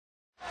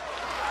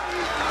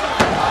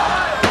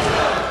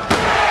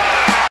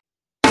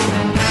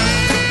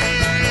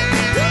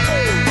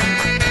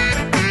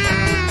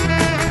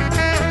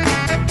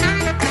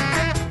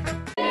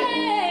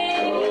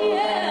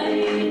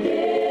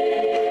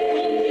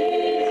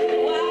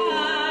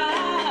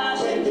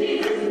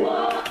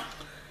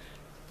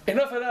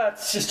that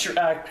Sister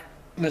Act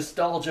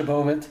nostalgia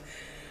moment.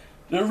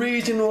 The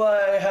reason why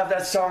I have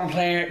that song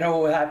playing at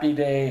Oh Happy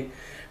Day,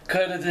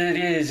 because it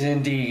is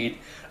indeed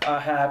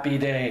a happy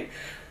day.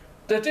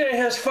 The day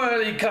has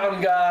finally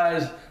come,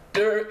 guys.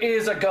 There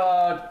is a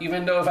God,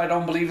 even though if I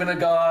don't believe in a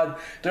God,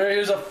 there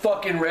is a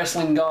fucking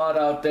wrestling God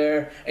out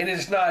there, and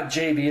it's not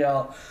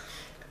JBL.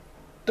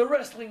 The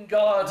wrestling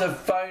gods have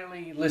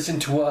finally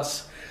listened to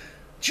us.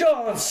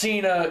 John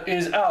Cena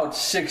is out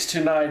 6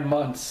 to 9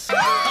 months.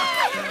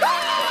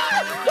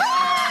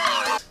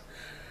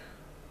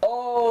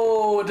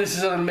 Oh, this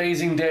is an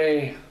amazing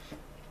day.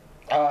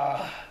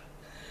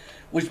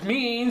 Which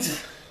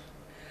means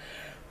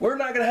we're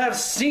not gonna have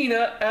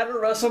Cena at a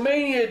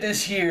WrestleMania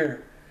this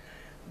year.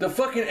 The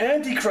fucking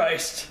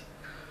Antichrist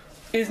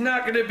is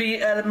not gonna be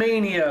at a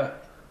Mania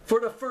for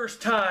the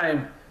first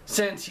time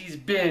since he's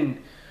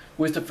been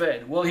with the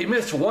Fed. Well, he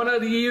missed one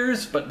of the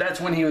years, but that's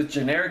when he was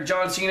generic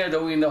John Cena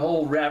doing the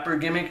whole rapper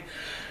gimmick.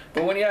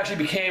 But when he actually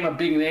became a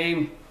big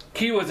name,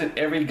 he was in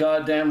every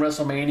goddamn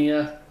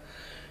WrestleMania.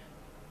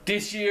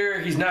 This year,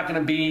 he's not going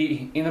to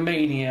be in a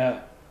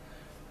Mania.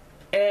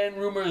 And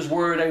rumors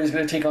were that he was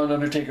going to take on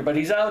Undertaker, but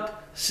he's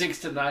out 6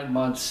 to 9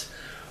 months.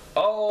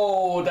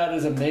 Oh, that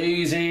is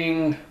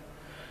amazing.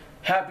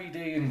 Happy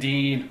day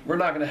indeed. We're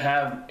not going to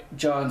have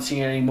John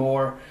Cena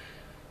anymore.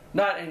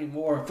 Not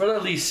anymore, for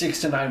at least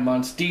 6 to 9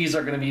 months. These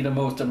are going to be the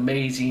most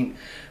amazing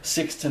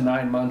 6 to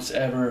 9 months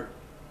ever.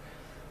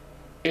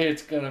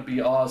 It's going to be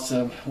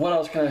awesome. What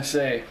else can I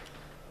say?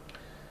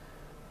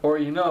 Or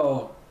you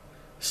know,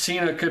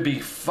 Cena could be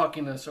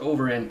fucking us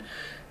over and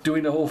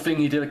doing the whole thing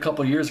he did a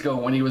couple years ago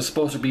when he was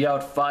supposed to be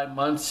out 5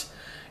 months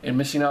and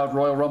missing out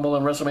Royal Rumble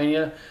and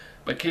WrestleMania.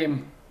 But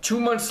came 2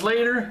 months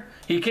later.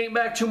 He came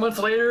back 2 months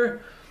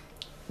later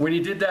when he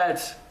did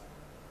that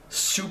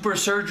super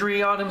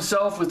surgery on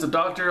himself with the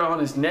doctor on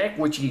his neck,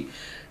 which he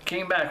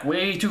came back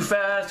way too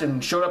fast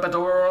and showed up at the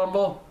Royal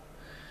Rumble.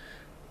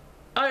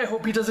 I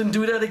hope he doesn't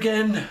do that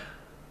again.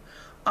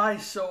 I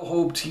so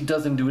hoped he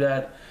doesn't do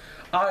that.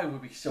 I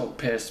would be so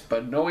pissed,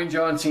 but knowing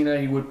John Cena,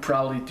 he would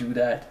probably do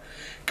that.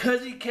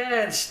 Cause he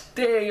can't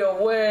stay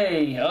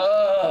away.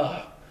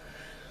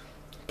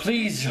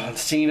 Please, John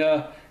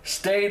Cena,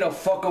 stay the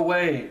fuck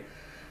away.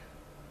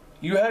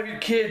 You have your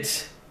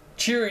kids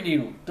cheering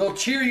you. They'll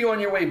cheer you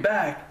on your way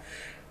back.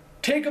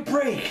 Take a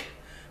break.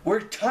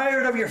 We're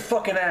tired of your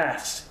fucking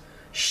ass.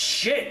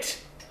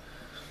 Shit.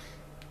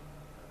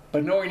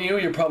 But knowing you,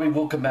 you probably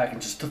will come back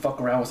and just to fuck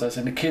around with us,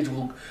 and the kids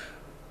will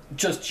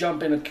just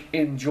jump in and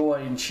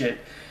enjoy and shit.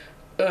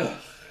 Ugh.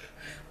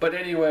 But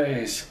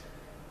anyways.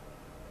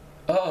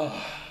 But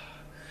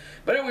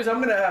anyways, I'm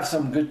gonna have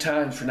some good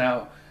times for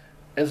now.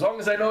 As long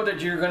as I know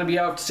that you're gonna be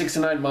out 6 to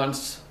 9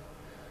 months,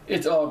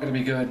 it's all gonna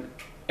be good.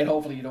 And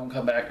hopefully you don't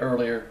come back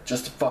earlier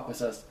just to fuck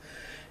with us.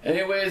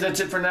 Anyways, that's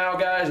it for now,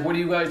 guys. What do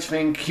you guys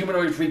think?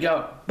 Humanoid Freak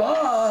out.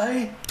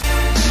 Bye!